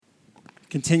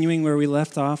Continuing where we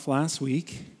left off last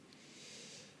week.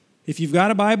 If you've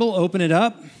got a Bible, open it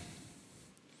up.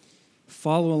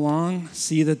 Follow along.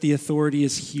 See that the authority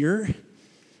is here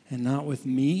and not with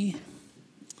me.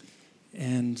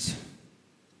 And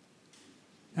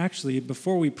actually,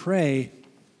 before we pray,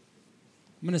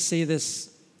 I'm going to say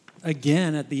this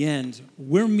again at the end.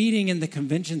 We're meeting in the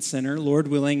convention center, Lord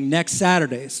willing, next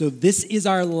Saturday. So this is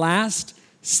our last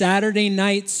Saturday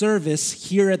night service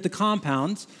here at the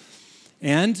compound.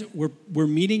 And we're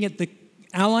meeting at the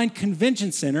Alline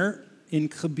Convention Center in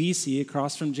Kibisi,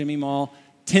 across from Jimmy Mall.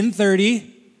 10:30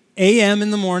 a.m. in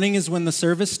the morning is when the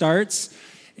service starts,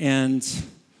 and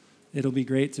it'll be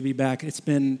great to be back. It's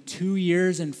been 2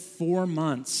 years and 4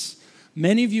 months.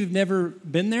 Many of you have never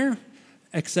been there,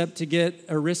 except to get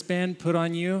a wristband put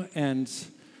on you and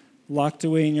locked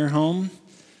away in your home.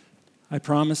 I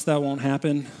promise that won't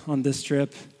happen on this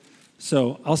trip.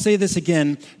 So I'll say this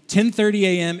again, 10:30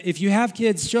 a.m. If you have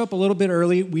kids, show up a little bit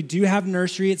early. We do have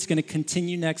nursery. It's going to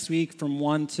continue next week from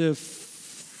 1 to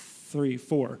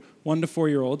 4. 1 to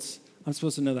 4-year-olds. I'm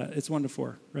supposed to know that. It's 1 to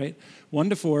 4, right? 1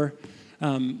 to 4.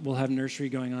 We'll have nursery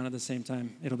going on at the same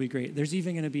time. It'll be great. There's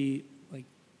even going to be like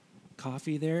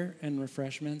coffee there and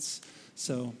refreshments.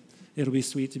 So it'll be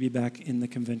sweet to be back in the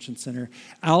convention center.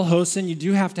 Al Hosen, you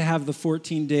do have to have the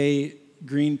 14-day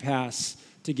green pass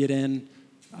to get in.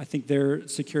 I think their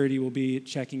security will be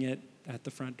checking it at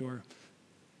the front door.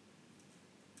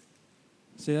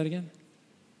 Say that again?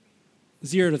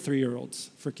 0 to 3-year-olds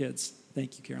for kids.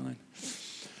 Thank you, Caroline.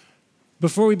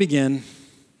 Before we begin,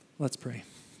 let's pray.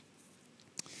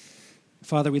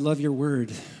 Father, we love your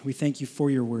word. We thank you for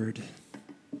your word.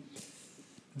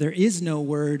 There is no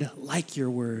word like your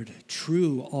word,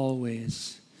 true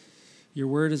always. Your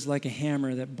word is like a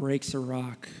hammer that breaks a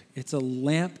rock. It's a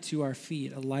lamp to our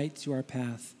feet, a light to our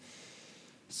path.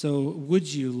 So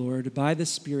would you, Lord, by the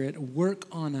Spirit, work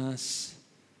on us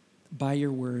by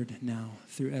your word now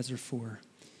through Ezra 4.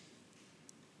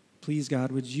 Please,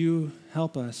 God, would you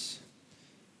help us?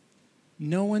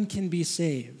 No one can be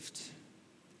saved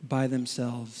by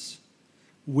themselves.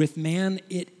 With man,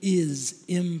 it is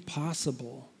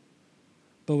impossible.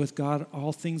 But with God,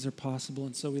 all things are possible.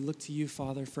 And so we look to you,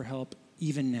 Father, for help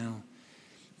even now.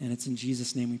 And it's in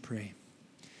Jesus' name we pray.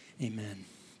 Amen.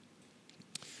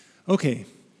 Okay,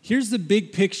 here's the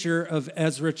big picture of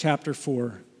Ezra chapter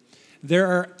 4. There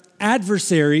are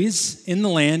adversaries in the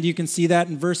land. You can see that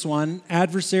in verse 1.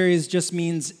 Adversaries just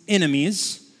means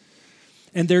enemies.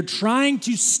 And they're trying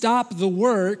to stop the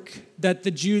work that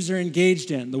the Jews are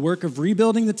engaged in, the work of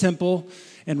rebuilding the temple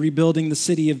and rebuilding the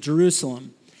city of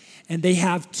Jerusalem. And they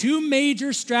have two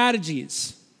major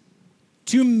strategies,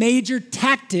 two major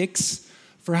tactics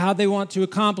for how they want to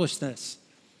accomplish this.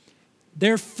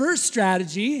 Their first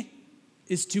strategy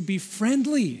is to be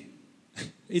friendly.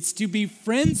 It's to be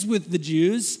friends with the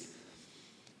Jews,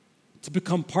 to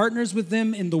become partners with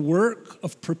them in the work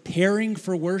of preparing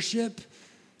for worship,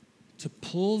 to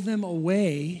pull them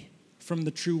away from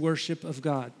the true worship of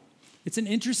God. It's an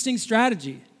interesting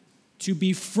strategy to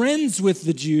be friends with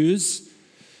the Jews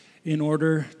in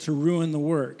order to ruin the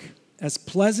work. As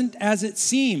pleasant as it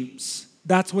seems,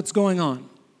 that's what's going on.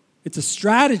 It's a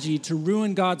strategy to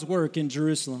ruin God's work in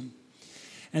Jerusalem.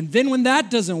 And then when that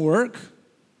doesn't work,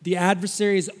 the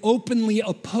adversaries openly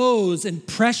oppose and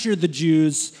pressure the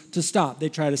Jews to stop. They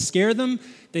try to scare them,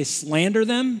 they slander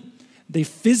them, they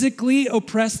physically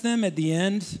oppress them at the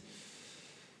end.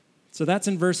 So that's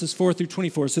in verses 4 through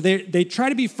 24. So they try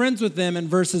to be friends with them in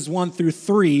verses 1 through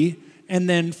 3. And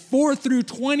then 4 through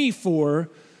 24,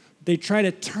 they try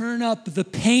to turn up the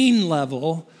pain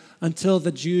level until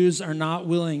the Jews are not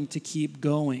willing to keep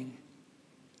going.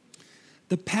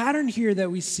 The pattern here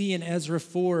that we see in Ezra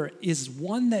 4 is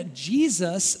one that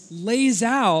Jesus lays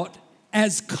out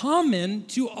as common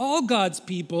to all God's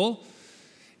people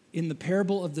in the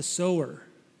parable of the sower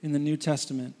in the New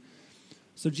Testament.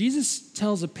 So Jesus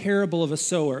tells a parable of a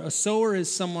sower. A sower is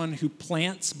someone who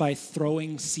plants by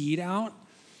throwing seed out.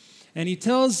 And he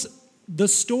tells the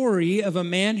story of a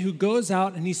man who goes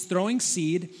out and he's throwing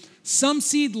seed. Some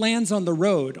seed lands on the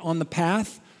road, on the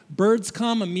path. Birds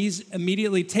come,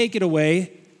 immediately take it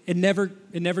away. It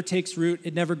never takes root.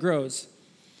 It never grows.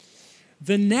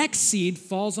 The next seed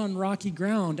falls on rocky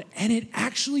ground, and it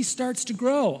actually starts to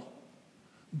grow.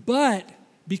 But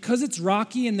because it's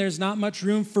rocky and there's not much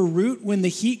room for root, when the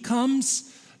heat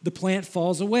comes, the plant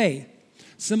falls away.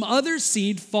 Some other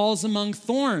seed falls among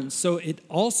thorns, so it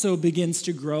also begins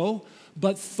to grow,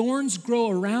 but thorns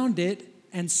grow around it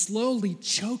and slowly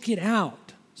choke it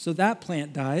out. So that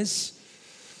plant dies.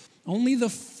 Only the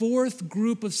fourth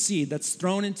group of seed that's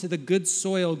thrown into the good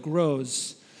soil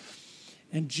grows.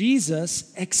 And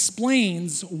Jesus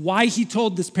explains why he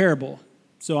told this parable.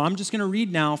 So I'm just going to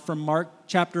read now from Mark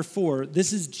chapter 4.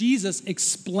 This is Jesus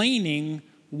explaining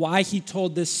why he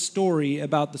told this story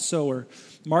about the sower.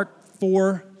 Mark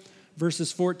 4,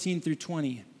 verses 14 through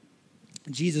 20.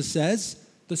 Jesus says,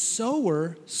 "The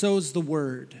sower sows the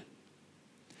word.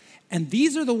 And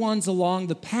these are the ones along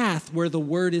the path where the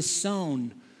word is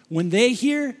sown. When they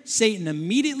hear, Satan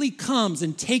immediately comes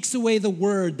and takes away the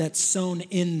word that's sown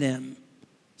in them."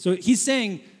 So he's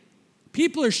saying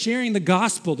people are sharing the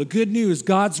gospel, the good news,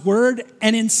 God's word,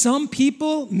 and in some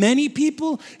people, many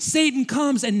people, Satan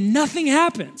comes and nothing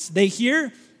happens. They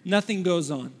hear, nothing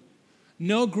goes on.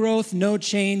 No growth, no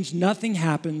change, nothing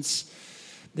happens.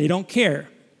 They don't care.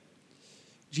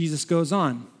 Jesus goes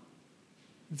on.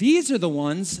 "These are the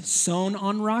ones sown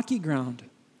on rocky ground.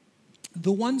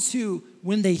 The ones who,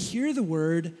 when they hear the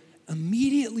word,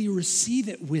 immediately receive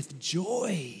it with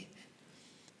joy.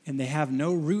 And they have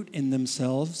no root in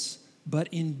themselves, but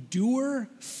endure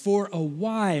for a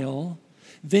while.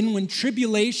 Then when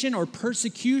tribulation or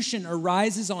persecution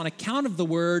arises on account of the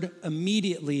word,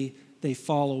 immediately they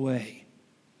fall away.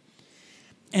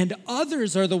 And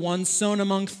others are the ones sown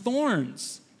among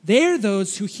thorns. They are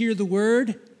those who hear the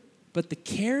word, but the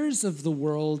cares of the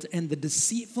world and the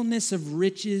deceitfulness of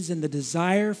riches and the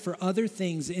desire for other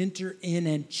things enter in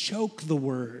and choke the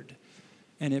word,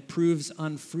 and it proves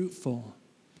unfruitful.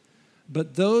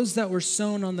 But those that were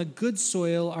sown on the good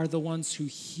soil are the ones who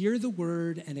hear the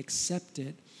word and accept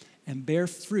it and bear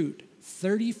fruit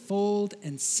 30-fold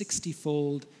and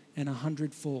 60-fold and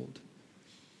 100-fold.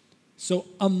 So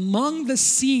among the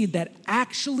seed that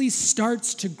actually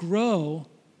starts to grow,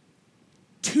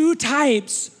 two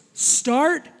types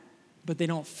start, but they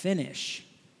don't finish.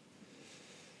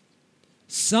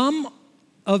 Some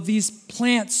of these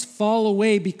plants fall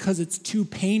away because it's too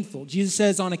painful. Jesus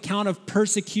says on account of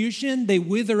persecution, they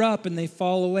wither up and they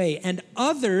fall away. And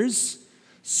others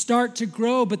start to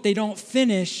grow, but they don't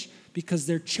finish because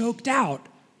they're choked out,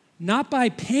 not by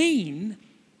pain,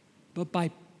 but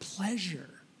by pleasure.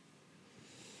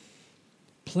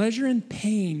 Pleasure and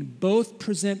pain both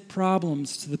present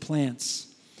problems to the plants.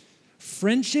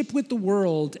 Friendship with the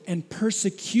world and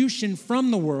persecution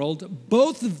from the world,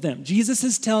 both of them, Jesus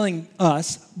is telling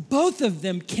us, both of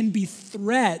them can be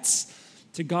threats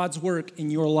to God's work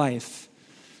in your life.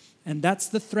 And that's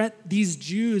the threat these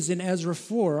Jews in Ezra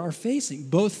 4 are facing,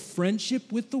 both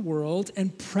friendship with the world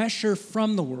and pressure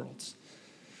from the world.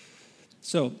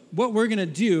 So what we're going to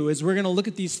do is we're going to look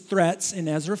at these threats in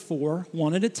Ezra 4,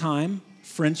 one at a time,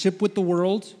 friendship with the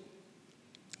world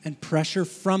and pressure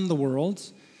from the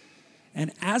world.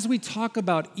 And as we talk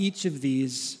about each of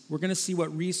these, we're going to see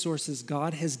what resources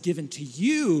God has given to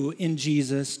you in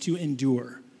Jesus to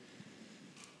endure.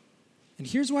 And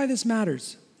here's why this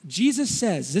matters. Jesus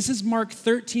says, this is Mark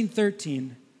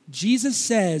 13:13. Jesus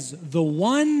says, the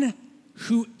one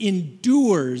who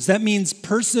endures, that means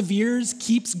perseveres,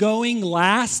 keeps going,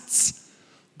 lasts,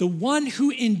 the one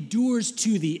who endures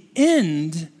to the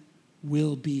end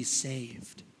will be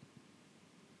saved.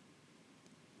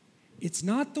 It's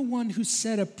not the one who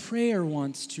said a prayer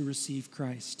once to receive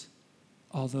Christ,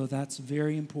 although that's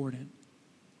very important.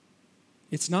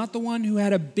 It's not the one who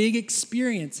had a big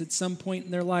experience at some point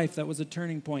in their life that was a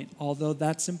turning point, although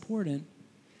that's important.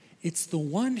 It's the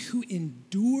one who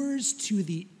endures to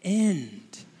the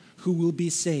end who will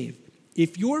be saved.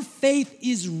 If your faith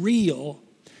is real,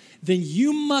 then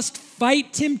you must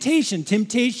fight temptation.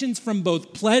 Temptations from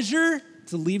both pleasure,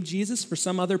 to leave Jesus for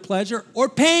some other pleasure, or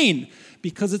pain,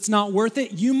 because it's not worth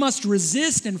it. You must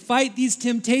resist and fight these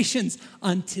temptations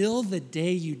until the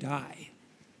day you die.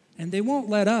 And they won't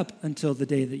let up until the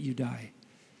day that you die.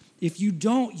 If you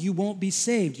don't, you won't be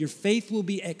saved. Your faith will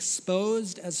be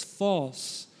exposed as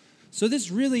false. So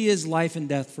this really is life and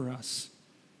death for us.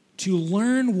 To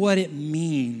learn what it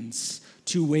means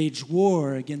to wage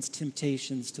war against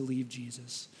temptations to leave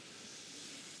Jesus.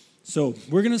 So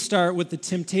we're going to start with the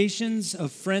temptations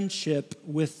of friendship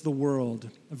with the world.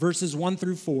 Verses 1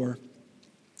 through 4.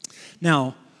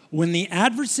 Now, when the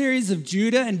adversaries of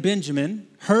Judah and Benjamin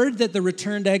heard that the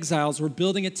returned exiles were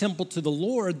building a temple to the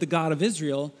Lord, the God of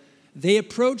Israel, they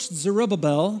approached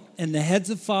Zerubbabel and the heads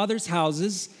of fathers'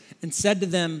 houses and said to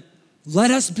them,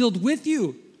 "Let us build with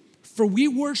you, for we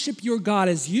worship your God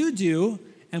as you do,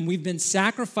 and we've been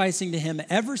sacrificing to him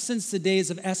ever since the days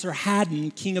of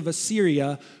Esarhaddon, king of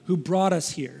Assyria, who brought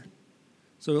us here."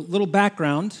 So a little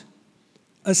background.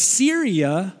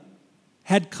 Assyria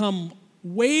had come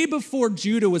way before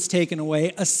Judah was taken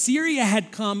away. Assyria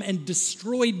had come and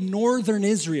destroyed northern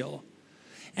Israel.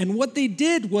 And what they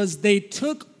did was they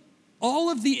took all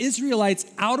of the Israelites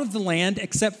out of the land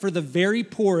except for the very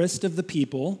poorest of the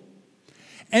people.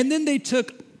 And then they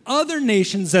took other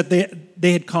nations that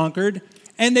they had conquered,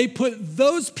 and they put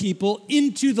those people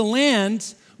into the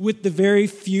land with the very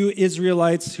few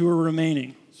Israelites who were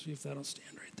remaining. Let's see if that'll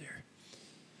stand right there.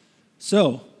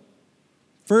 So,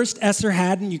 first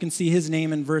Esarhaddon, you can see his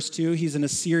name in verse 2. He's an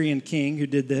Assyrian king who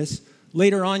did this.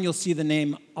 Later on, you'll see the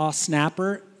name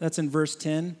Osnappar. That's in verse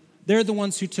 10. They're the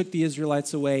ones who took the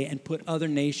Israelites away and put other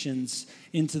nations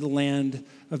into the land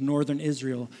of northern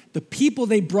Israel. The people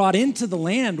they brought into the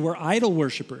land were idol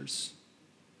worshipers.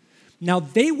 Now,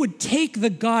 they would take the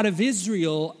God of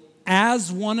Israel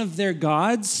as one of their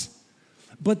gods,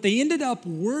 but they ended up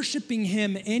worshiping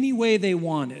him any way they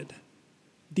wanted.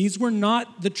 These were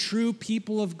not the true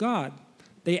people of God.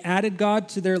 They added God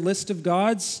to their list of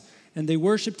gods, and they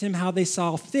worshiped him how they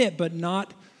saw fit, but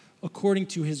not according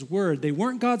to his word. They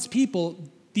weren't God's people.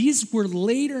 These were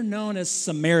later known as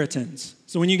Samaritans.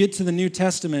 So when you get to the New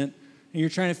Testament and you're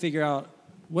trying to figure out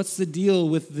what's the deal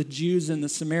with the Jews and the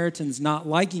Samaritans not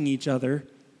liking each other,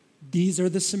 these are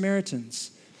the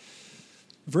Samaritans.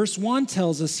 Verse 1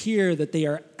 tells us here that they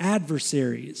are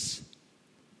adversaries,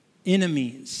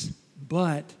 enemies,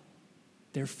 but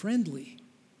they're friendly.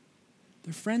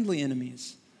 They're friendly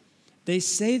enemies. They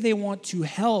say they want to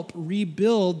help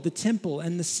rebuild the temple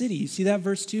and the city. You see that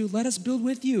verse 2? Let us build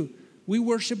with you. We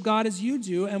worship God as you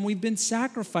do, and we've been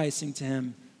sacrificing to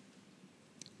him.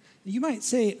 You might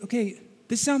say, okay,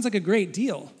 this sounds like a great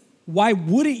deal. Why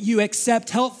wouldn't you accept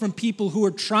help from people who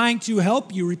are trying to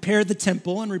help you repair the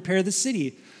temple and repair the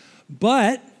city?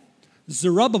 But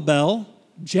Zerubbabel,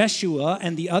 Jeshua,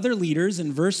 and the other leaders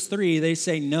in verse 3, they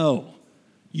say, no,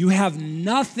 you have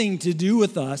nothing to do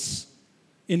with us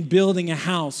in building a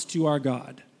house to our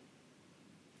God.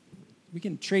 We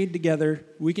can trade together,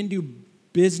 we can do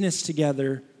business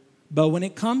together, but when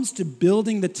it comes to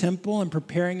building the temple and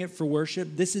preparing it for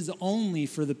worship, this is only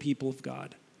for the people of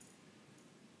God.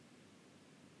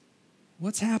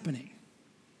 What's happening?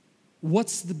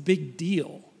 What's the big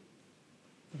deal?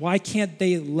 Why can't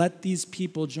they let these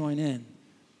people join in?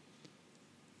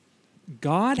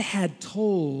 God had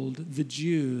told the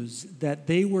Jews that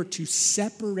they were to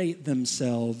separate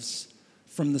themselves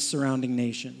from the surrounding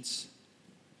nations.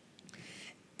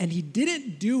 And he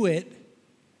didn't do it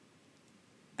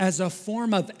as a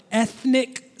form of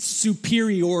ethnic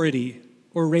superiority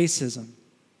or racism.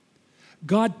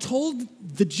 God told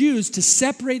the Jews to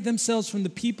separate themselves from the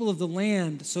people of the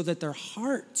land so that their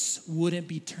hearts wouldn't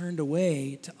be turned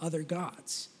away to other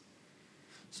gods.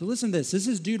 So listen to this. This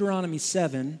is Deuteronomy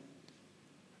 7.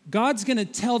 God's going to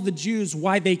tell the Jews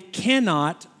why they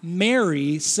cannot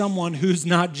marry someone who's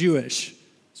not Jewish.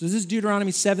 So this is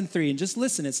Deuteronomy 7:3. And just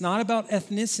listen, it's not about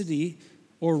ethnicity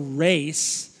or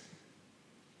race.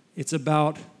 It's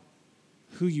about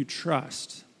who you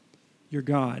trust, your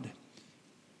God.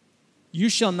 You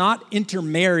shall not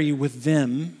intermarry with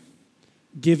them,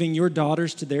 giving your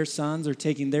daughters to their sons or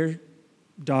taking their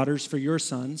daughters for your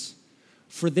sons,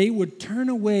 for they would turn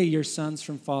away your sons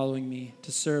from following me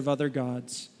to serve other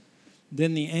gods.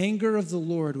 Then the anger of the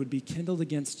Lord would be kindled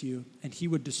against you, and he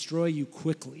would destroy you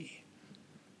quickly.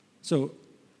 So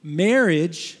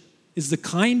marriage is the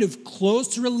kind of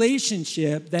close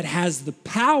relationship that has the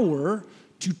power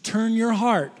to turn your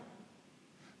heart.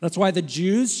 That's why the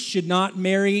Jews should not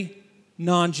marry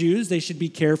non-Jews. They should be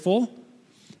careful.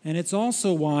 And it's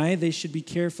also why they should be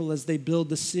careful as they build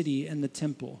the city and the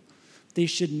temple. They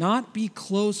should not be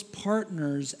close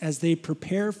partners as they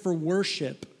prepare for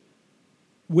worship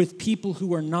with people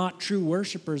who are not true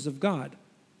worshipers of God,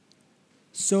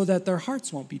 so that their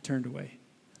hearts won't be turned away.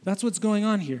 That's what's going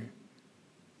on here.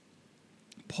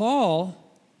 Paul,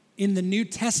 in the New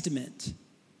Testament,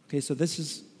 okay, so this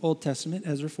is Old Testament,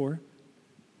 Ezra 4,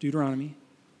 Deuteronomy.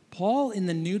 Paul in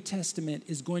the New Testament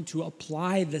is going to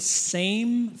apply the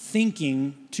same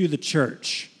thinking to the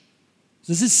church.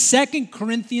 So this is 2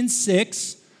 Corinthians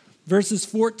 6, verses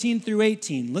 14 through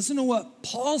 18. Listen to what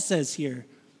Paul says here.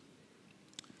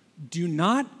 Do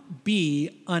not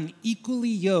be unequally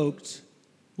yoked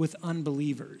with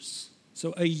unbelievers.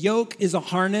 So a yoke is a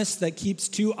harness that keeps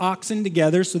two oxen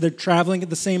together so they're traveling at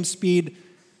the same speed,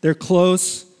 they're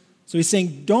close. So he's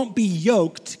saying don't be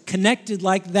yoked, connected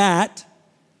like that,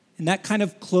 in that kind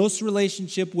of close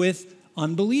relationship with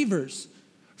unbelievers.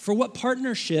 For what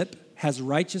partnership has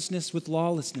righteousness with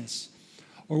lawlessness?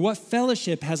 Or what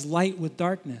fellowship has light with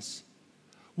darkness?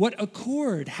 What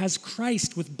accord has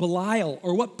Christ with Belial?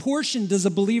 Or what portion does a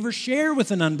believer share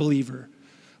with an unbeliever?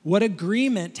 What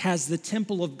agreement has the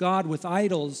temple of God with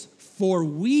idols? For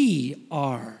we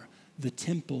are the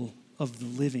temple of the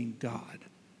living God.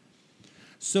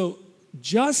 So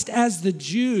just as the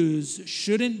Jews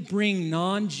shouldn't bring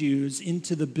non-Jews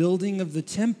into the building of the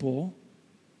temple,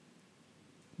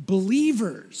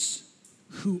 believers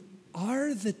who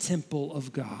are the temple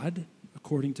of God,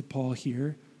 according to Paul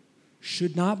here,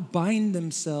 should not bind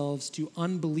themselves to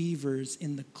unbelievers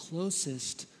in the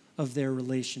closest of their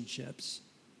relationships.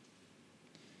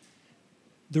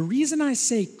 The reason I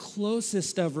say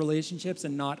closest of relationships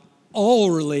and not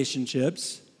all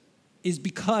relationships is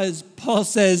because Paul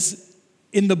says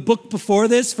in the book before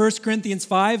this, 1 Corinthians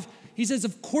 5, he says,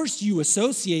 of course you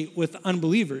associate with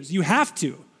unbelievers. You have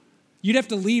to. You'd have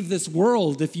to leave this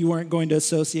world if you weren't going to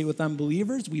associate with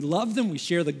unbelievers. We love them. We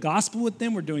share the gospel with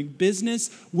them. We're doing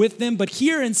business with them. But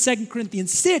here in 2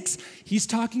 Corinthians 6, he's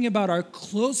talking about our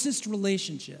closest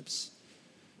relationships.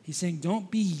 He's saying, don't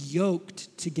be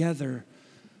yoked together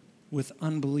with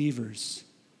unbelievers.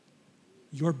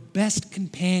 Your best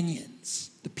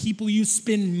companions, the people you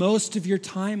spend most of your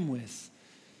time with,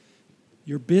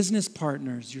 your business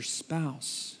partners, your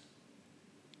spouse.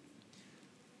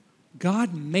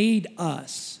 God made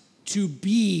us to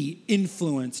be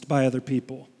influenced by other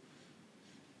people.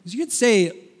 You could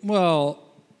say, well,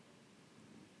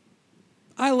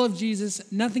 I love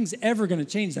Jesus. Nothing's ever going to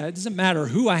change that. It doesn't matter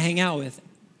who I hang out with.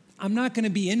 I'm not going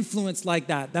to be influenced like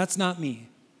that. That's not me.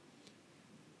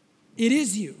 It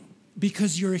is you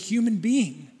because you're a human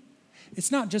being.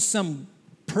 It's not just some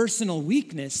personal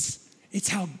weakness. It's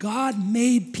how God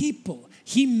made people.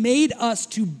 He made us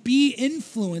to be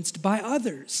influenced by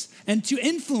others and to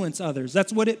influence others.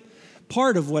 That's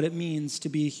part of what it means to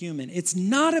be a human. It's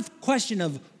not a question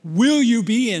of will you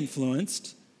be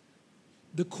influenced?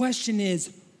 The question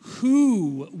is,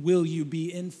 who will you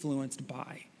be influenced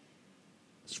by?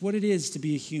 It's what it is to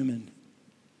be a human.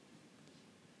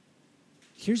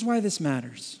 Here's why this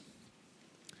matters.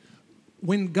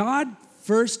 When God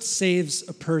first saves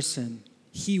a person,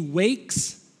 he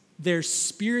wakes their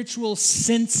spiritual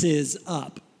senses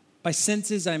up. By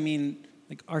senses, I mean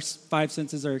like our 5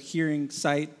 senses are hearing,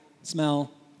 sight,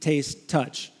 smell, taste,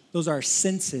 touch. Those are our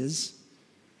senses.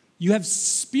 You have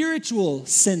spiritual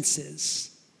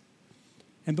senses.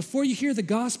 And before you hear the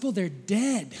gospel, they're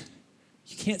dead.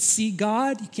 You can't see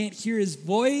God. You can't hear his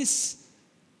voice.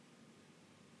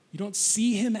 You don't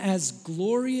see him as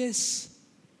glorious.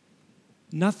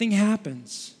 Nothing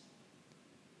happens.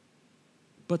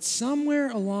 But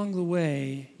somewhere along the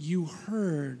way, you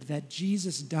heard that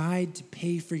Jesus died to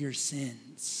pay for your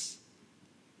sins.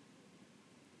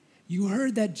 You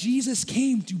heard that Jesus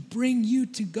came to bring you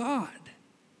to God.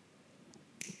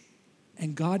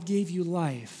 And God gave you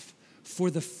life. For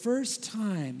the first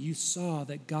time, you saw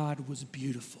that God was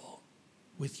beautiful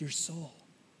with your soul.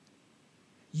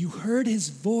 You heard his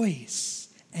voice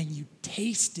and you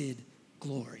tasted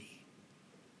glory.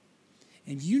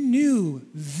 And you knew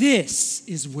this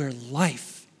is where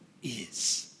life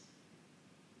is.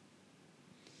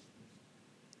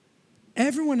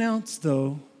 Everyone else,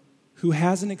 though, who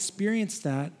hasn't experienced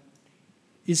that,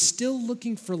 is still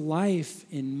looking for life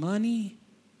in money,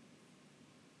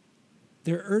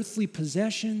 their earthly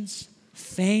possessions,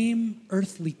 fame,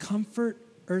 earthly comfort,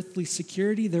 earthly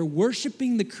security. They're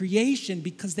worshiping the creation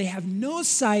because they have no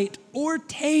sight or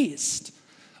taste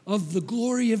of the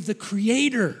glory of the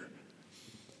Creator.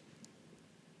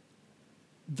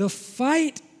 The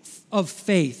fight of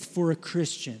faith for a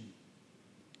Christian.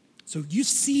 So you've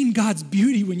seen God's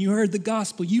beauty when you heard the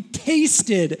gospel. You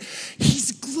tasted,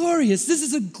 he's glorious. This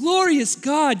is a glorious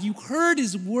God. You heard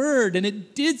his word and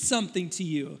it did something to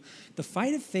you. The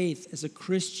fight of faith as a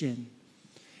Christian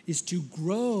is to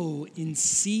grow in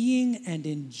seeing and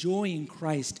enjoying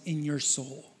Christ in your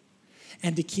soul.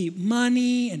 And to keep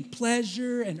money and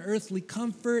pleasure and earthly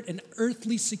comfort and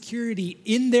earthly security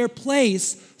in their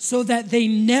place so that they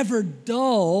never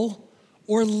dull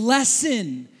or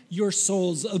lessen your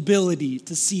soul's ability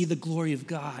to see the glory of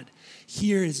God,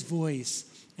 hear his voice,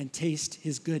 and taste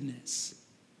his goodness.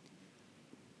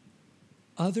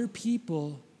 Other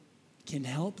people can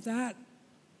help that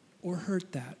or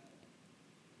hurt that.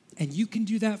 And you can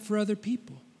do that for other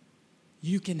people.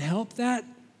 You can help that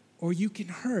or you can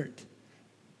hurt.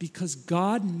 Because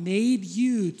God made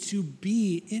you to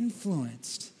be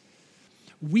influenced.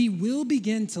 We will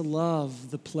begin to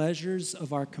love the pleasures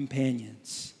of our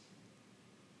companions,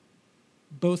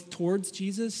 both towards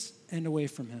Jesus and away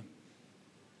from him.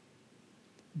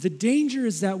 The danger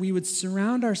is that we would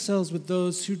surround ourselves with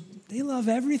those who they love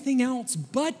everything else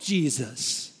but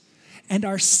Jesus. And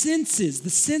our senses,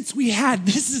 the sense we had,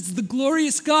 this is the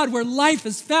glorious God where life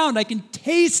is found. I can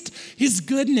taste his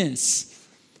goodness.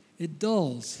 It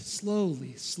dulls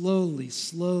slowly, slowly,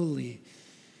 slowly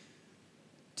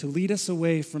to lead us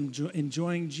away from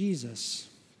enjoying Jesus.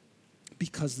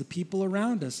 because the people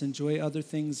around us enjoy other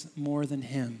things more than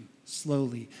him,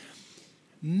 slowly.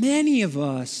 Many of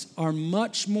us are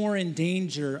much more in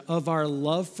danger of our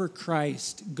love for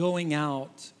Christ going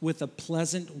out with a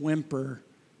pleasant whimper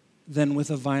than with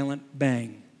a violent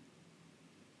bang.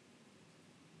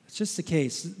 It's just the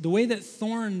case. The way that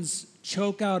thorns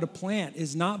choke out a plant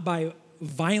is not by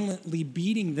violently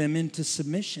beating them into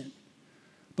submission,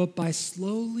 but by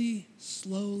slowly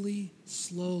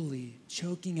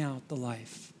choking out the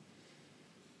life.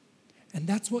 And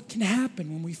that's what can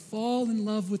happen when we fall in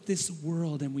love with this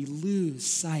world and we lose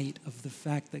sight of the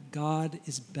fact that God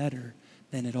is better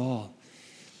than it all.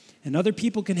 And other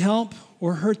people can help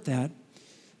or hurt that.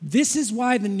 This is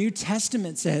why the New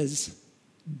Testament says,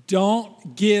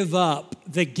 don't give up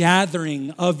the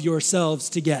gathering of yourselves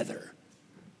together,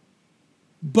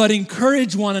 but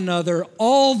encourage one another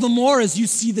all the more as you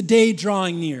see the day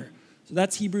drawing near. So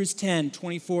that's Hebrews 10,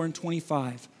 24 and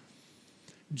 25.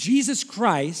 Jesus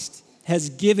Christ has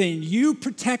given you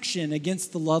protection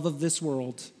against the love of this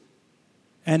world,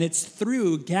 and it's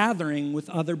through gathering with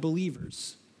other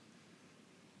believers.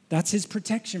 That's his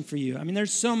protection for you. I mean,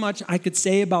 there's so much I could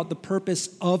say about the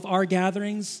purpose of our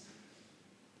gatherings.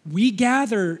 We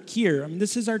gather here,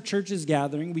 this is our church's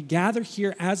gathering. We gather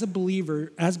here as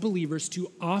believers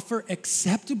to offer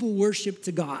acceptable worship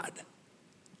to God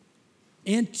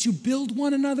and to build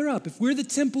one another up. If we're the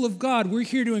temple of God, we're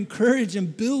here to encourage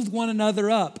and build one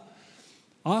another up,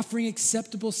 offering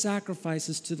acceptable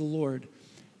sacrifices to the Lord.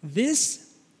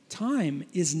 This time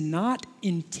is not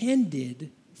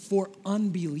intended for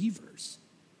unbelievers.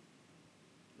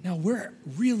 Now, we're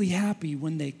really happy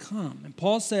when they come. And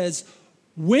Paul says,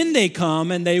 when they come,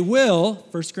 and they will,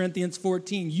 1 Corinthians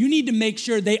 14, you need to make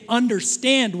sure they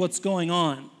understand what's going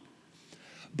on.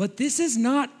 But this is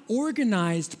not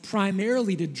organized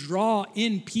primarily to draw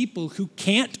in people who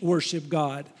can't worship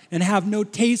God and have no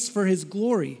taste for his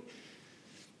glory.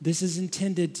 This is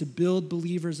intended to build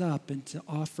believers up and to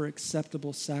offer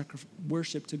acceptable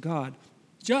worship to God,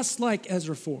 just like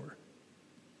Ezra 4.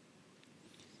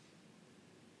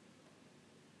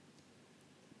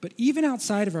 But even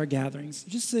outside of our gatherings,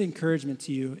 just the encouragement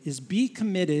to you is be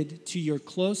committed to your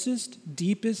closest,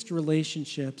 deepest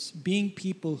relationships, being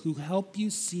people who help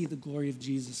you see the glory of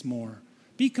Jesus more.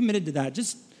 Be committed to that.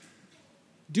 Just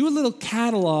do a little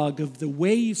catalog of the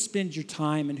way you spend your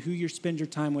time and who you spend your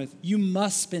time with. You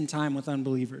must spend time with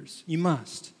unbelievers. You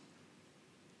must.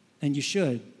 And you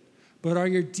should. But are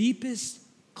your deepest,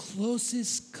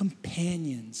 closest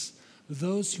companions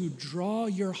those who draw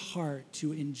your heart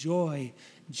to enjoy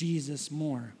Jesus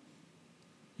more?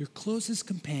 Your closest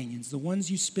companions, the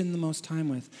ones you spend the most time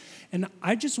with. And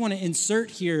I just want to insert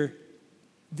here,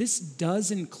 this does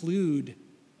include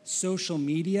social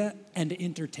media and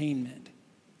entertainment.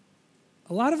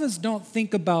 A lot of us don't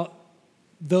think about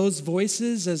those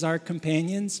voices as our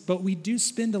companions, but we do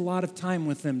spend a lot of time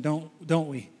with them, don't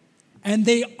we? And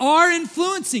they are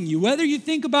influencing you, whether you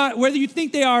think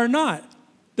they are or not.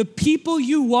 The people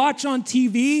you watch on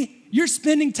TV, you're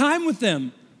spending time with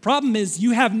them. Problem is,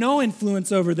 you have no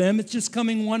influence over them. It's just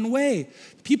coming one way.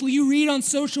 The people you read on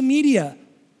social media,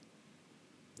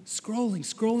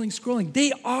 scrolling,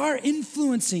 they are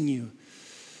influencing you.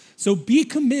 So be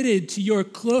committed to your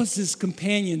closest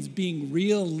companions being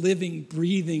real, living,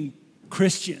 breathing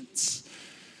Christians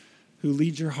who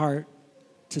lead your heart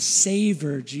to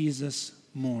savor Jesus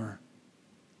more.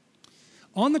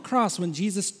 On the cross, when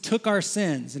Jesus took our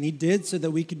sins, and he did so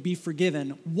that we could be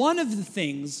forgiven, one of the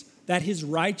things that his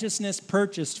righteousness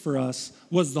purchased for us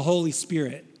was the Holy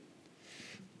Spirit.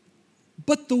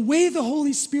 But the way the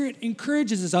Holy Spirit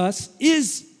encourages us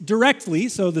is directly,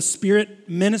 so the Spirit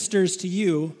ministers to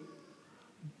you,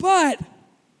 but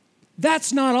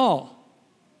that's not all.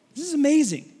 This is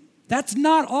amazing. That's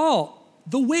not all.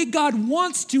 The way God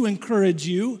wants to encourage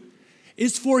you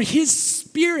is for his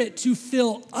Spirit to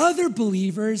fill other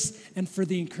believers and for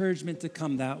the encouragement to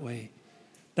come that way.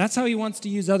 That's how he wants to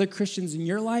use other Christians in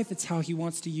your life. It's how he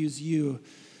wants to use you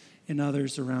and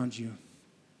others around you.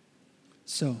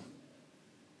 So,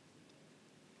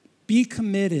 be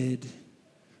committed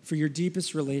for your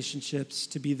deepest relationships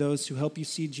to be those who help you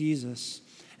see Jesus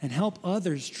and help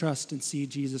others trust and see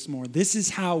Jesus more. This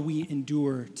is how we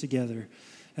endure together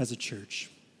as a church.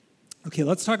 Okay,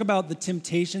 let's talk about the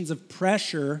temptations of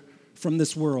pressure from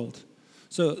this world.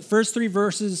 So the first 3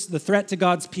 verses, the threat to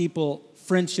God's people,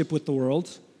 friendship with the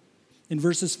world. In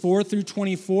verses 4 through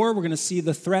 24, we're going to see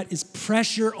the threat is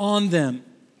pressure on them,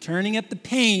 turning up the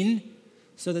pain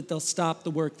so that they'll stop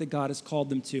the work that God has called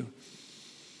them to.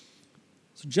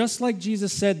 So just like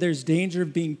Jesus said, there's danger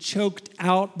of being choked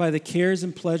out by the cares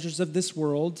and pleasures of this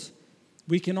world.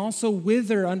 We can also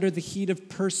wither under the heat of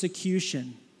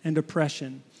persecution and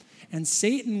oppression. And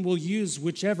Satan will use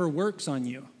whichever works on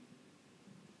you.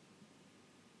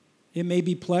 It may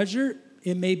be pleasure,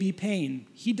 it may be pain.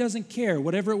 He doesn't care,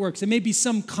 whatever it works. It may be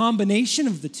some combination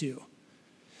of the two.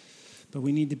 But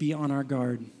we need to be on our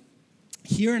guard.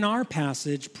 Here in our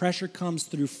passage, pressure comes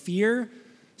through fear,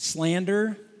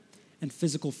 slander, and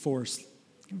physical force.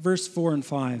 Verse 4 and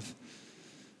 5.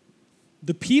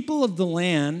 The people of the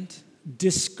land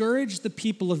discouraged the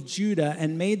people of Judah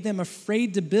and made them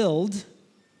afraid to build,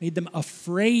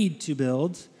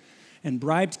 and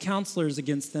bribed counselors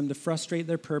against them to frustrate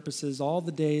their purposes all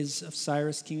the days of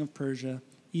Cyrus, king of Persia,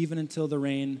 even until the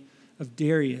reign of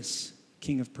Darius,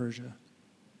 king of Persia.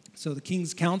 So the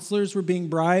king's counselors were being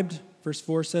bribed. Verse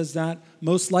 4 says that.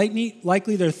 Most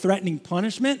likely they're threatening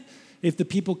punishment if the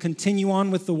people continue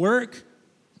on with the work,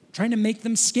 trying to make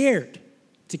them scared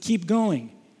to keep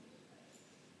going.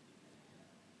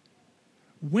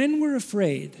 When we're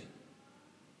afraid,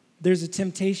 there's a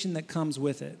temptation that comes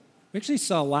with it. We actually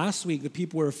saw last week the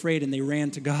people were afraid and they ran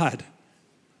to God.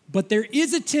 But there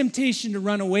is a temptation to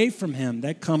run away from him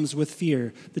that comes with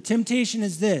fear. The temptation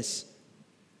is this: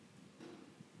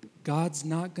 God's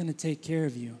not going to take care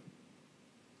of you.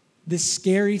 This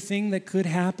scary thing that could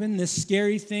happen, this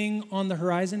scary thing on the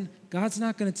horizon, God's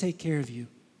not going to take care of you.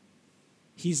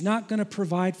 He's not going to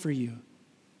provide for you.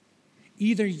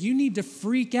 Either you need to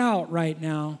freak out right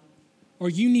now, or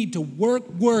you need to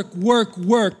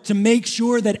work to make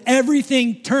sure that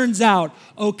everything turns out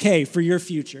okay for your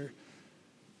future.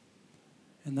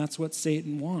 And that's what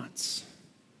Satan wants.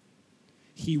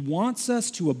 He wants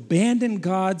us to abandon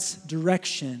God's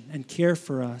direction and care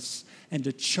for us and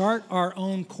to chart our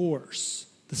own course,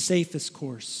 the safest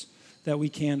course that we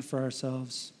can for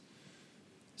ourselves.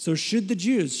 So should the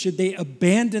Jews, should they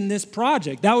abandon this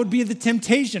project? That would be the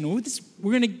temptation.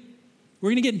 We're going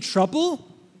to get in trouble?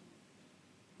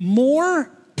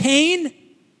 More pain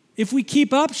if we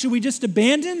keep up? Should we just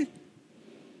abandon?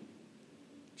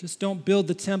 Just don't build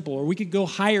the temple. Or we could go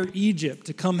hire Egypt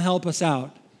to come help us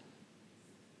out.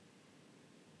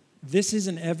 This is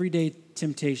an everyday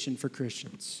temptation for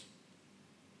Christians.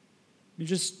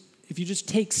 If you just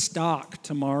take stock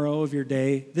tomorrow of your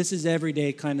day, this is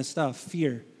everyday kind of stuff.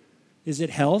 Fear. Is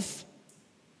it health?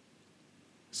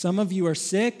 Some of you are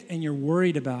sick and you're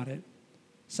worried about it.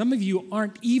 Some of you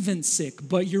aren't even sick,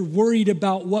 but you're worried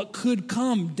about what could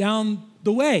come down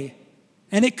the way.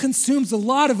 And it consumes a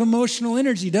lot of emotional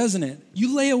energy, doesn't it?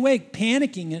 You lay awake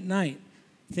panicking at night,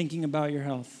 thinking about your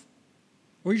health.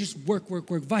 Or you just work,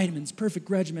 vitamins,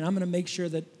 perfect regimen. I'm going to make sure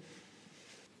that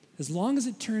as long as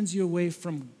it turns you away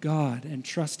from God and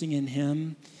trusting in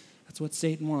him, that's what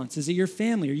Satan wants. Is it your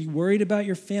family? Are you worried about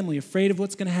your family, afraid of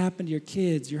what's going to happen to your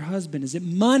kids, your husband? Is it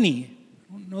money?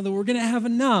 I don't know that we're going to have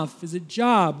enough. Is it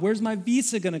job? Where's my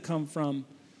visa going to come from?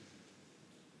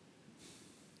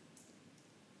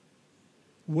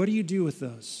 What do you do with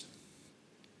those?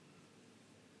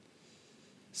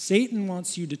 Satan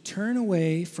wants you to turn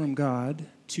away from God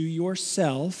to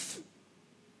yourself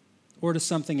or to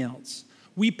something else.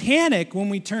 We panic when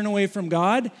we turn away from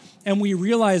God and we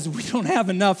realize we don't have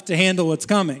enough to handle what's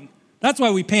coming. That's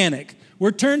why we panic.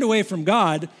 We're turned away from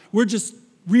God. We're just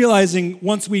realizing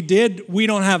once we did, we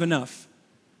don't have enough.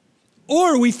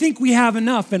 Or we think we have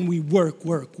enough and we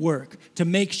work to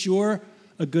make sure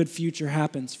a good future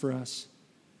happens for us.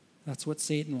 That's what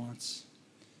Satan wants.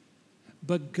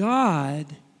 But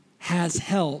God has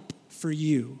help for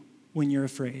you when you're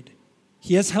afraid.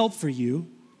 He has help for you,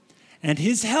 and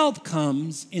his help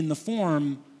comes in the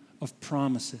form of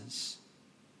promises.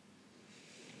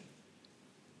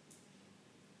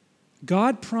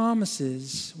 God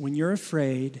promises when you're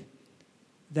afraid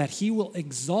that he will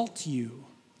exalt you,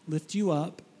 lift you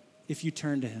up if you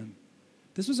turn to him.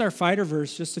 This was our fighter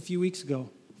verse just a few weeks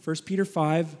ago, 1 Peter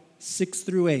 5, 6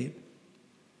 through 8.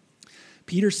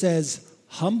 Peter says,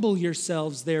 "Humble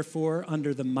yourselves, therefore,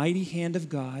 under the mighty hand of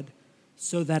God,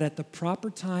 so that at the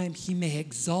proper time he may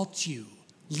exalt you,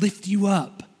 lift you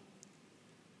up,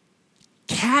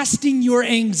 casting your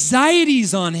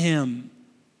anxieties on him."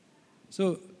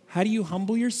 So how do you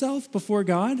humble yourself before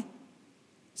God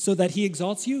so that he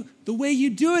exalts you? The way you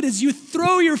do it is you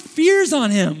throw your fears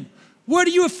on him. What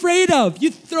are you afraid of?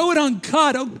 You throw it on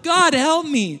God. Oh, God, help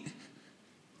me.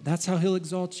 That's how he'll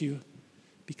exalt you,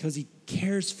 because he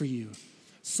cares for you.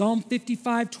 Psalm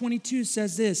 55:22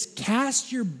 says this: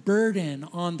 "Cast your burden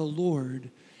on the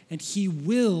Lord, and he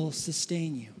will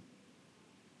sustain you."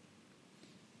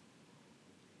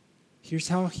 Here's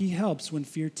how he helps when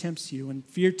fear tempts you. When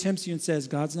fear tempts you and says,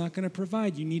 God's not going to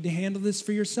provide, you need to handle this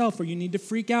for yourself, or you need to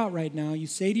freak out right now, you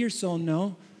say to your soul,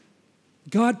 no,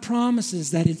 God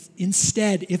promises that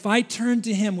instead, if I turn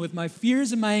to him with my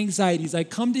fears and my anxieties, I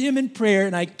come to him in prayer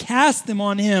and I cast them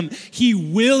on him, he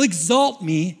will exalt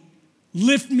me,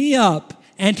 lift me up,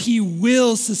 and he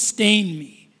will sustain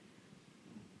me.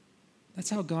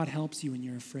 That's how God helps you when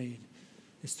you're afraid,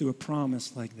 is through a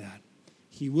promise like that.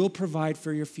 He will provide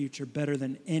for your future better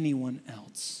than anyone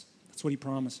else. That's what he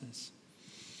promises.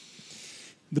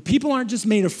 The people aren't just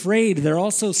made afraid, they're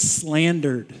also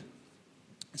slandered.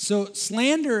 So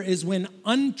slander is when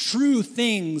untrue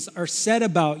things are said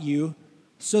about you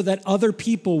so that other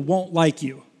people won't like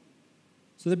you.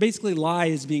 So they're basically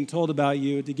lies being told about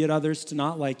you to get others to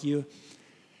not like you.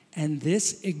 And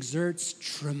this exerts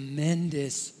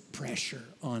tremendous pressure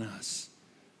on us.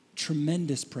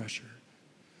 Tremendous pressure.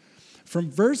 From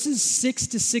verses 6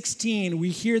 to 16, we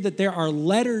hear that there are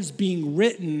letters being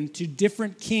written to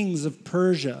different kings of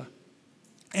Persia.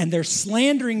 And they're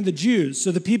slandering the Jews. So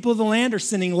the people of the land are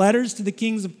sending letters to the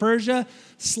kings of Persia,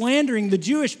 slandering the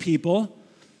Jewish people.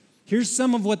 Here's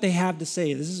some of what they have to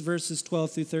say. This is verses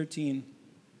 12 through 13.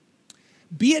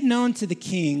 Be it known to the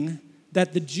king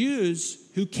that the Jews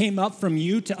who came up from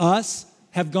you to us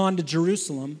have gone to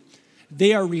Jerusalem.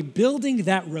 They are rebuilding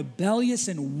that rebellious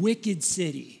and wicked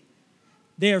city.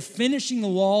 They are finishing the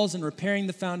walls and repairing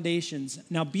the foundations.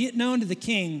 Now be it known to the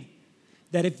king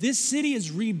that if this city is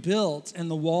rebuilt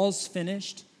and the walls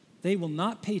finished, they will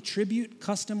not pay tribute,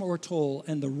 custom, or toll,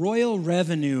 and the royal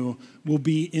revenue will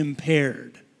be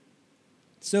impaired.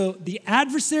 So the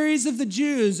adversaries of the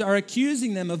Jews are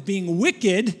accusing them of being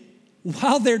wicked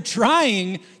while they're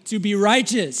trying to be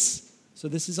righteous. So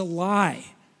this is a lie.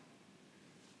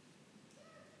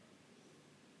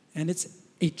 And it's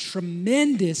a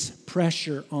tremendous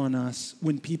pressure on us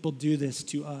when people do this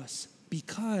to us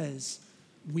because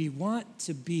we want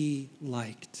to be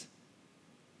liked.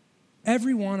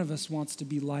 Every one of us wants to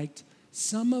be liked.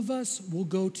 Some of us will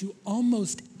go to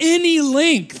almost any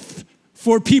length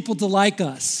for people to like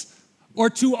us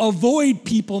or to avoid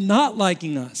people not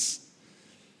liking us.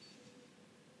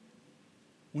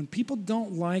 When people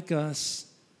don't like us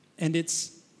and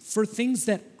it's for things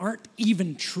that aren't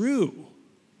even true,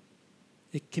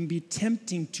 it can be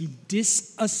tempting to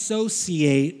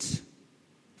disassociate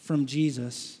from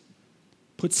Jesus.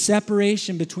 Put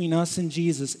separation between us and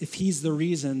Jesus if he's the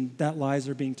reason that lies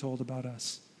are being told about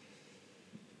us.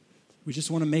 We just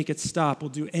want to make it stop. We'll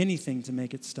do anything to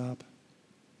make it stop.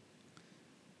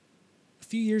 A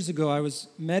few years ago, I was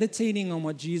meditating on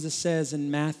what Jesus says in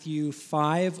Matthew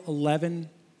 5, 11,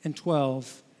 and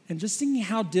 12, and just thinking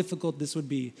how difficult this would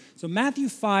be. So Matthew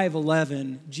 5,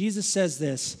 11, Jesus says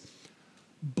this,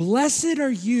 "Blessed are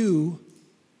you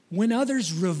when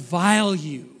others revile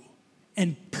you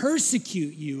and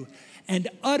persecute you and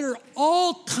utter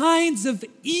all kinds of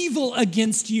evil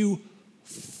against you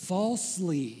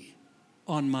falsely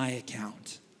on my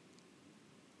account."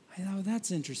 I thought,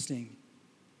 that's interesting.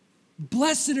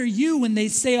 Blessed are you when they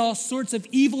say all sorts of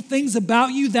evil things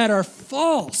about you that are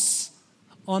false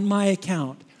on my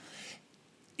account.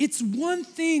 It's one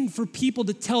thing for people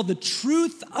to tell the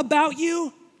truth about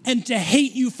you and to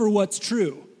hate you for what's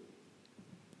true.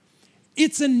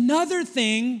 It's another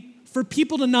thing for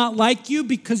people to not like you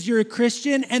because you're a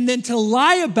Christian and then to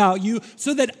lie about you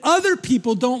so that other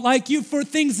people don't like you for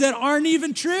things that aren't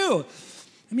even true.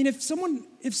 I mean, if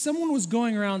someone was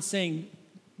going around saying,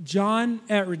 John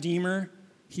at Redeemer,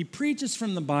 he preaches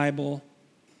from the Bible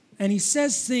and he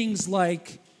says things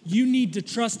like, you need to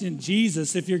trust in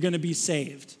Jesus if you're going to be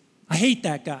saved. I hate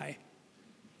that guy.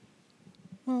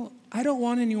 Well, I don't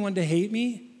want anyone to hate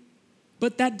me,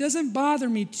 but that doesn't bother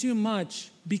me too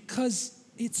much because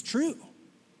it's true.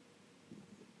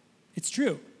 It's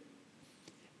true.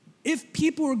 If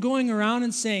people were going around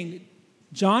and saying,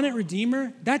 John at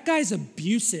Redeemer, that guy's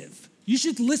abusive. You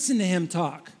should listen to him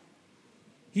talk.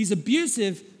 He's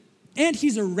abusive and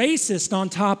he's a racist on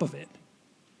top of it.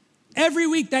 Every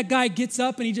week that guy gets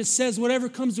up and he just says whatever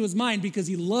comes to his mind because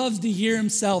he loves to hear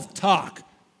himself talk.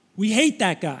 We hate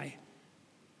that guy.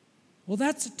 Well,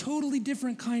 that's a totally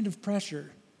different kind of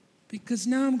pressure because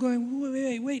now I'm going,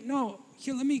 wait, no.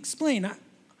 Here, let me explain.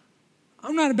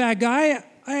 I'm not a bad guy.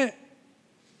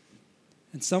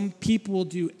 And some people will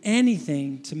do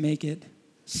anything to make it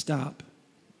stop.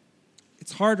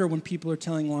 It's harder when people are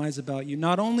telling lies about you.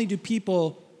 Not only do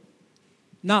people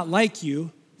not like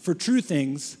you for true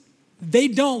things, they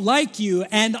don't like you,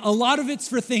 and a lot of it's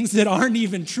for things that aren't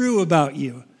even true about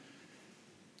you.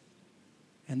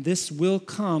 And this will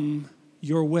come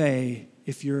your way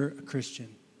if you're a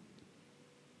Christian.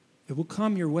 It will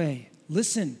come your way.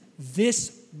 Listen,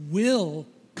 this will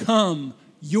come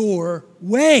your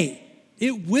way.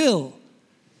 It will.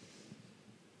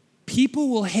 People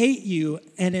will hate you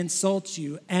and insult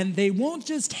you, and they won't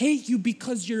just hate you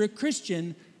because you're a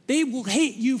Christian. They will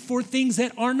hate you for things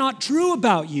that are not true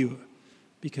about you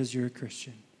because you're a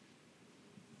Christian.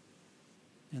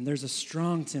 And there's a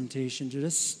strong temptation to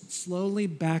just slowly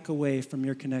back away from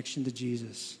your connection to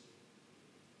Jesus.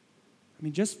 I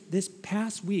mean, just this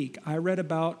past week, I read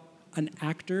about an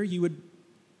actor.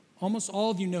 Almost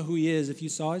all of you know who he is if you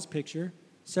saw his picture.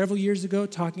 Several years ago,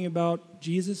 talking about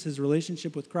Jesus, his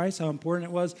relationship with Christ, how important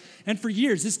it was. And for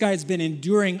years, this guy's been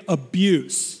enduring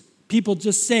abuse. People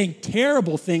just saying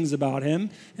terrible things about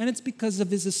him. And it's because of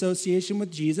his association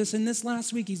with Jesus. And this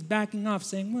last week, he's backing off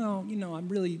saying, well, I'm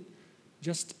really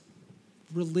just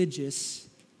religious.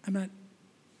 I'm not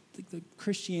the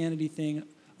Christianity thing.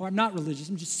 Or I'm not religious.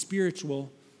 I'm just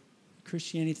spiritual.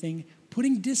 Christianity thing.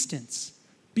 Putting distance.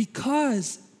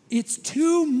 Because it's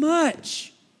too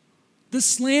much. The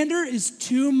slander is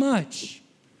too much.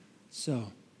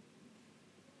 So,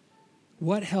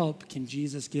 what help can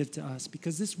Jesus give to us?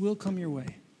 Because this will come your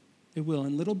way. It will,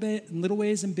 in little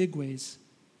ways and big ways.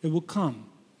 It will come.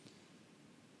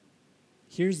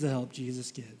 Here's the help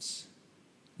Jesus gives.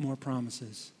 More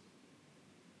promises.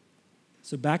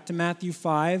 So back to Matthew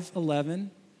 5:11.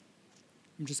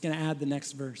 I'm just going to add the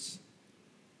next verse.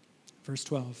 Verse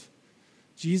 12.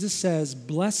 Jesus says,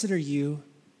 "Blessed are you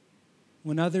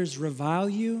when others revile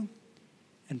you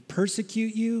and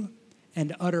persecute you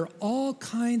and utter all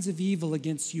kinds of evil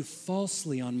against you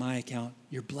falsely on my account."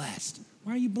 You're blessed.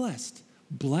 Why are you blessed?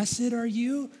 Blessed are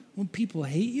you when people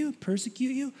hate you,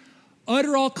 persecute you,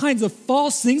 utter all kinds of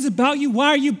false things about you. Why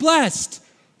are you blessed?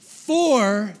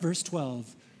 For, verse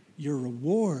 12, your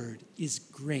reward is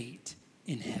great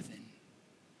in heaven.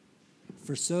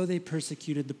 For so they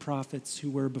persecuted the prophets who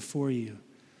were before you.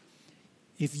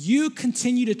 If you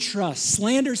continue to trust,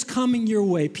 slander's coming your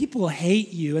way. People hate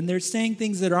you and they're saying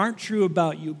things that aren't true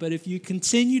about you. But if you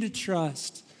continue to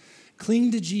trust,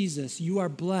 cling to Jesus, you are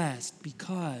blessed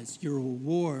because your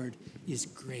reward is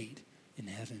great in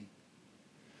heaven.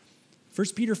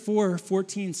 1 Peter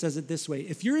 4:14 says it this way: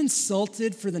 if you're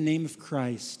insulted for the name of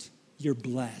Christ, you're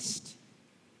blessed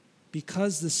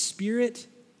because the Spirit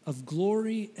of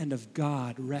glory and of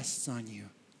God rests on you.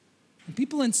 When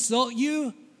people insult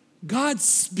you, God's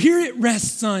Spirit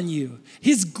rests on you.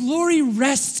 His glory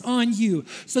rests on you.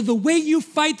 So the way you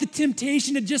fight the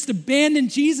temptation to just abandon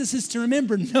Jesus is to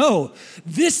remember, no,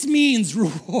 this means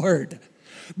reward.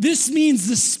 This means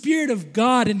the Spirit of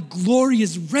God and glory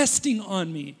is resting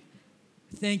on me.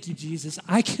 Thank you, Jesus.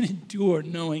 I can endure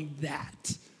knowing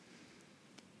that.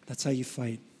 That's how you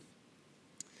fight.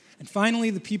 And finally,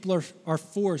 the people are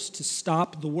forced to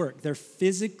stop the work. They're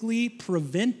physically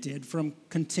prevented from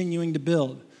continuing to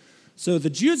build. So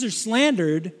the Jews are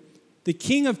slandered. The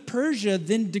king of Persia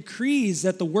then decrees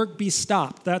that the work be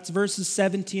stopped. That's verses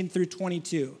 17 through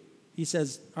 22. He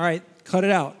says, all right, cut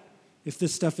it out if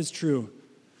this stuff is true.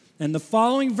 And the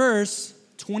following verse,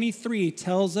 23,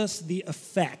 tells us the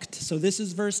effect. So this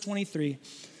is verse 23.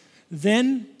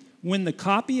 Then when the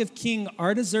copy of King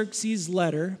Artaxerxes'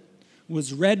 letter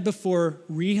was read before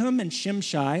Rehum and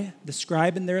Shimshai, the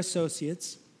scribe and their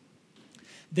associates,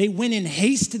 they went in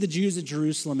haste to the Jews at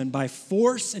Jerusalem and by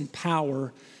force and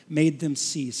power made them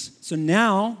cease. So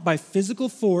now, by physical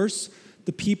force,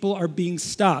 the people are being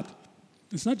stopped.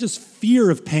 It's not just fear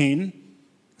of pain.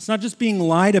 It's not just being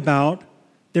lied about.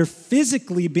 They're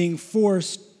physically being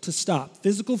forced to stop.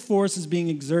 Physical force is being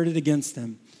exerted against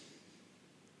them.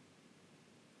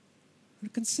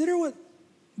 Consider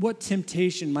what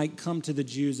temptation might come to the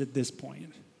Jews at this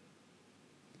point.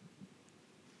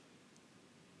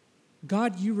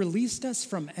 God, you released us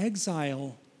from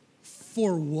exile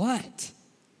for what?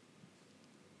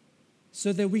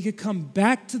 So that we could come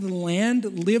back to the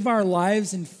land, live our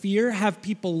lives in fear, have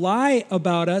people lie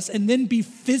about us, and then be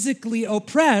physically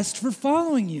oppressed for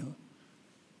following you.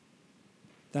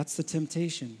 That's the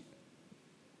temptation.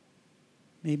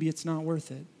 Maybe it's not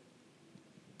worth it.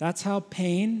 That's how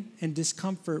pain and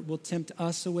discomfort will tempt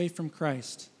us away from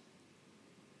Christ.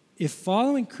 If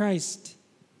following Christ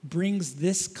brings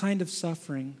this kind of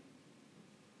suffering,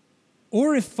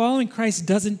 or if following Christ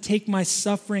doesn't take my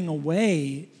suffering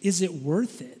away, is it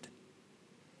worth it?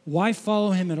 Why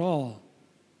follow him at all?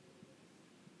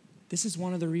 This is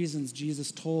one of the reasons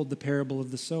Jesus told the parable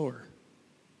of the sower.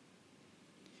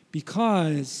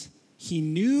 Because he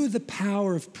knew the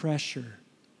power of pressure,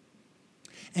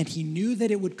 and he knew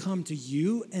that it would come to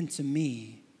you and to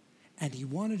me, and he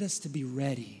wanted us to be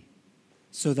ready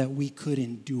so that we could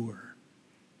endure.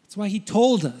 That's why he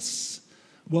told us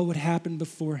what would happen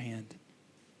beforehand.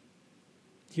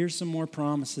 Here's some more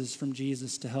promises from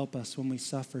Jesus to help us when we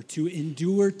suffer, to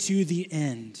endure to the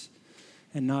end.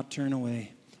 and not turn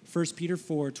away. 1 Peter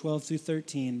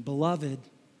 4:12-13. Beloved,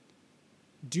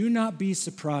 do not be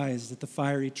surprised at the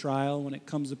fiery trial when it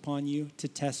comes upon you to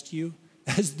test you,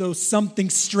 as though something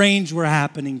strange were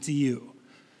happening to you.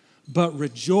 But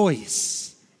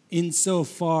rejoice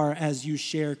insofar as you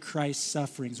share Christ's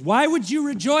sufferings. Why would you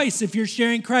rejoice if you're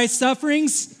sharing Christ's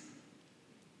sufferings?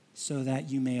 So that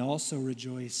you may also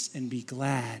rejoice and be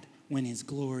glad when his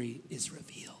glory is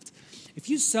revealed. If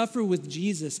you suffer with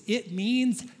Jesus, it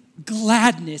means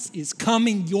gladness is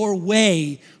coming your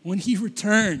way when he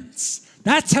returns.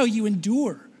 That's how you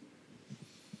endure.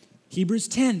 Hebrews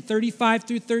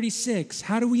 10:35-36.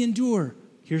 How do we endure?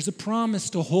 Here's a promise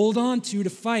to hold on to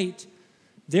fight.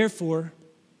 Therefore,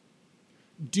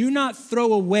 do not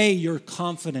throw away your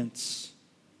confidence,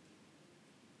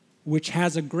 which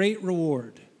has a great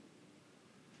reward.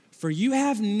 For you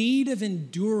have need of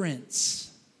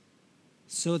endurance,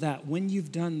 so that when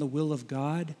you've done the will of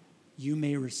God, you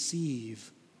may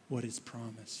receive what is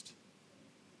promised.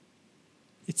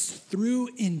 It's through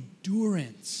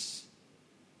endurance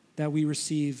that we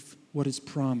receive what is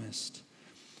promised.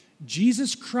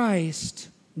 Jesus Christ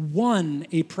won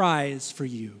a prize for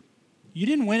you. You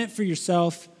didn't win it for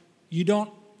yourself. You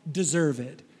don't deserve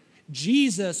it.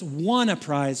 Jesus won a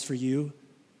prize for you.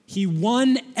 He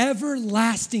won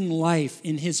everlasting life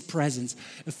in his presence.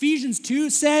 Ephesians 2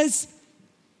 says,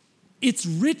 it's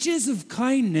riches of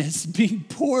kindness being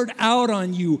poured out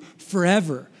on you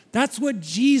forever. That's what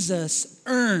Jesus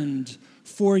earned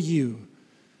for you.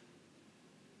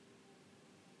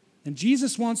 And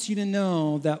Jesus wants you to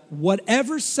know that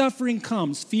whatever suffering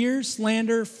comes, fear,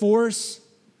 slander, force,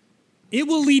 it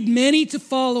will lead many to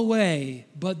fall away,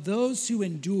 but those who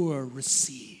endure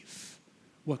receive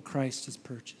what Christ has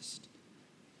purchased.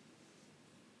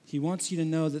 He wants you to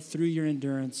know that through your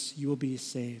endurance, you will be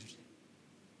saved.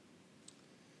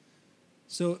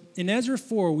 So in Ezra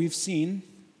 4, we've seen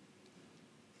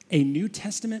a New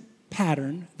Testament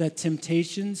pattern that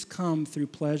temptations come through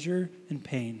pleasure and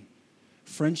pain,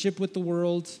 friendship with the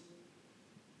world,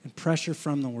 and pressure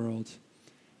from the world.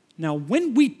 Now,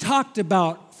 when we talked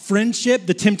about friendship,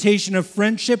 the temptation of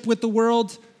friendship with the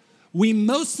world, we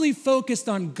mostly focused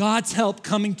on God's help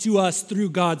coming to us through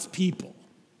God's people.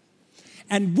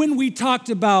 And when we talked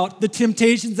about the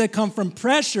temptations that come from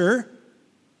pressure,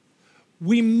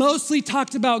 we mostly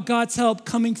talked about God's help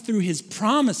coming through his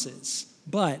promises.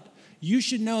 But you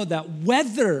should know that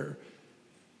whether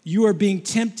you are being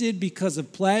tempted because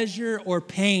of pleasure or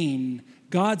pain,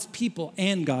 God's people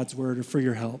and God's word are for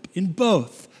your help. In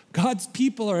both, God's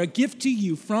people are a gift to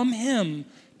you from him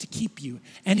to keep you,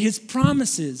 and his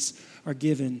promises are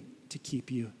given to keep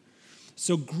you.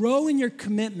 So grow in your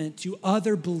commitment to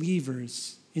other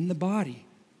believers in the body.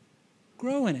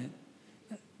 Grow in it.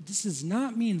 This does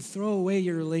not mean throw away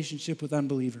your relationship with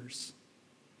unbelievers,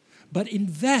 but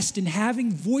invest in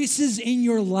having voices in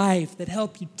your life that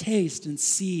help you taste and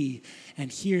see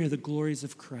and hear the glories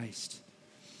of Christ.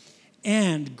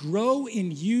 And grow in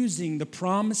using the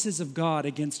promises of God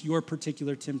against your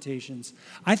particular temptations.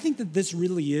 I think that this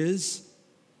really is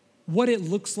what it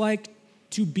looks like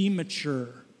to be mature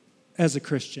as a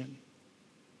Christian.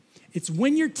 It's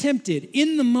when you're tempted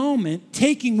in the moment,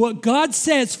 taking what God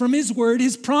says from his word,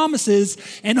 his promises,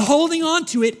 and holding on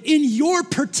to it in your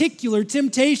particular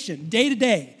temptation, day to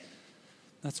day.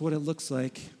 That's what it looks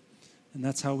like, and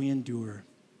that's how we endure.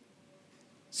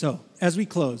 So, as we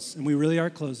close, and we really are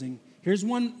closing, here's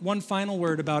one final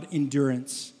word about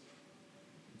endurance.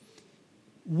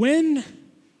 When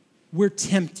we're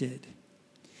tempted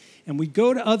and we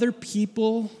go to other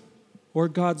people or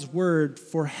God's word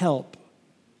for help,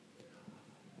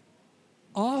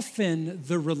 often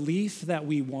the relief that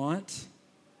we want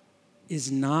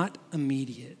is not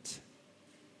immediate.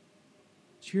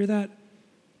 Did you hear that?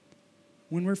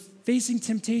 When we're facing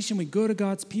temptation, we go to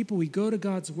God's people, we go to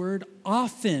God's word.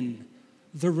 Often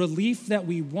the relief that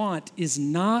we want is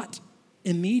not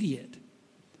immediate.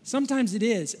 Sometimes it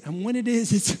is, and when it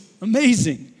is, it's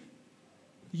amazing.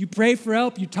 You pray for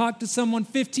help, you talk to someone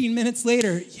 15 minutes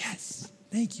later, yes,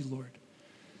 thank you, Lord.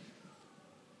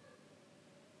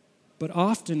 But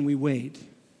often we wait.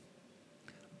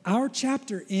 Our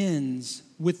chapter ends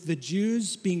with the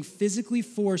Jews being physically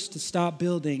forced to stop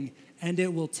building, and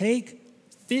it will take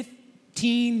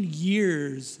 15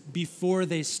 years before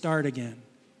they start again.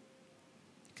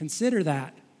 Consider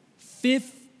that.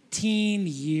 15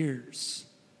 years.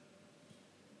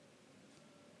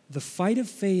 The fight of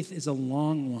faith is a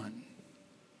long one.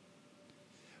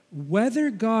 Whether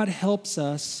God helps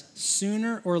us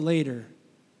sooner or later,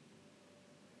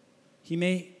 he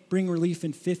may bring relief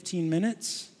in 15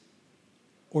 minutes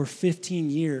or 15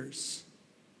 years.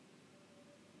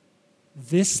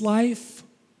 this life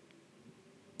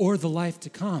or the life to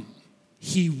come.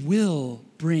 He will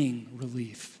bring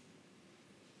relief.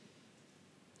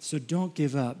 So don't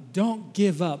give up. Don't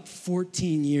give up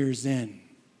 14 years in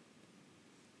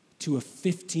to a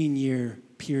 15-year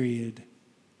period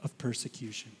of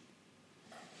persecution.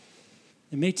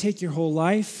 It may take your whole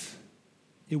life.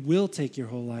 It will take your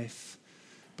whole life.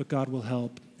 But God will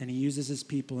help, and he uses his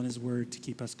people and his word to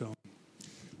keep us going.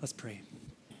 Let's pray.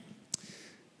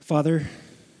 Father,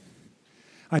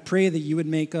 I pray that you would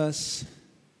make us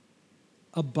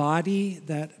a body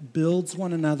that builds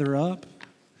one another up.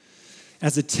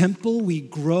 As a temple, we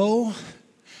grow,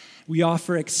 we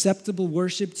offer acceptable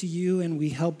worship to you, and we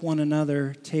help one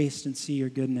another taste and see your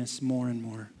goodness more and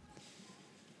more.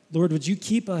 Lord, would you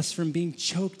keep us from being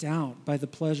choked out by the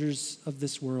pleasures of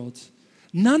this world?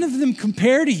 None of them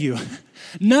compare to you.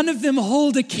 None of them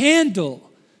hold a candle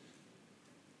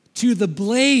to the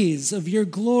blaze of your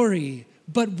glory,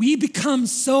 but we become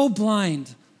so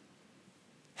blind.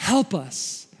 Help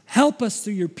us. Help us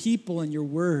through your people and your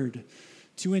word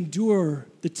to endure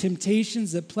the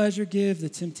temptations that pleasure give, the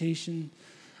temptation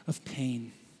of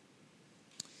pain.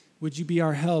 Would you be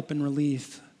our help and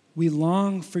relief? We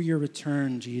long for your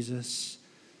return, Jesus,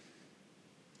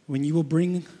 when you will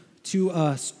bring to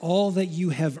us all that you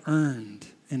have earned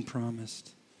and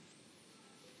promised.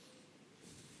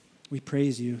 We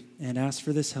praise you and ask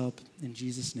for this help in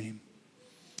Jesus' name.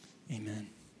 Amen.